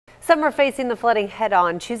Some are facing the flooding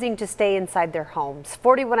head-on, choosing to stay inside their homes.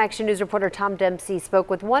 41 Action News reporter Tom Dempsey spoke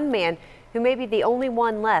with one man who may be the only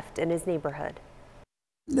one left in his neighborhood.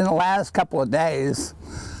 In the last couple of days,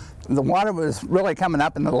 the water was really coming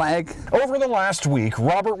up in the lake. Over the last week,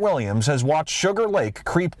 Robert Williams has watched Sugar Lake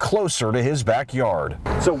creep closer to his backyard.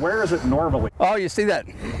 So where is it normally? Oh, you see that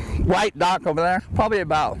white dock over there? Probably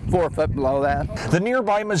about 4 foot below that. The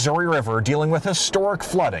nearby Missouri River dealing with historic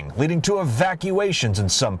flooding, leading to evacuations in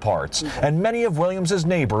some parts, and many of Williams's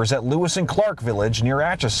neighbors at Lewis and Clark Village near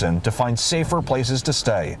Atchison to find safer places to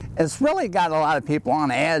stay. It's really got a lot of people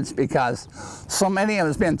on edge because so many of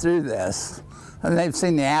us been through this, and they've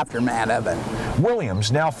seen the aftermath of it.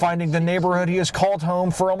 Williams now finding the neighborhood he has called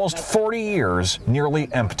home for almost 40 years nearly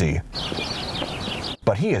empty.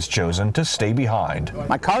 But he has chosen to stay behind.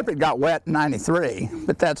 My carpet got wet in '93,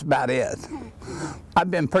 but that's about it. I've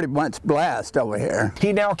been pretty much blessed over here.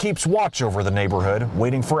 He now keeps watch over the neighborhood,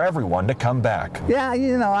 waiting for everyone to come back. Yeah,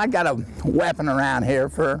 you know, I got a weapon around here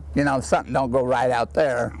for, something don't go right out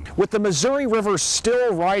there. With the Missouri River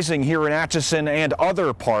still rising here in Atchison and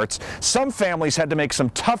other parts, some families had to make some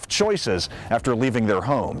tough choices after leaving their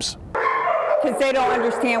homes. Because they don't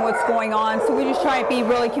understand what's going on, so we just try to be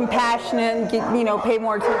really compassionate and get, pay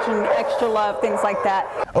more attention, extra love, things like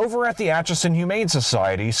that. Over at the Atchison Humane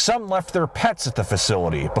Society, some left their pets at the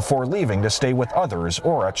facility before leaving to stay with others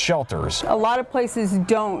or at shelters. A lot of places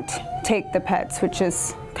don't take the pets, which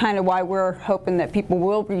is kind of why we're hoping that people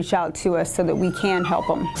will reach out to us so that we can help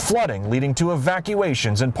them. Flooding leading to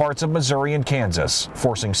evacuations in parts of Missouri and Kansas,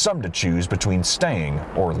 forcing some to choose between staying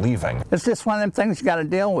or leaving. It's just one of them things you got to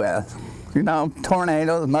deal with.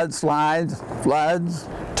 Tornadoes, mudslides, floods.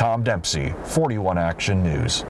 Tom Dempsey, 41 Action News.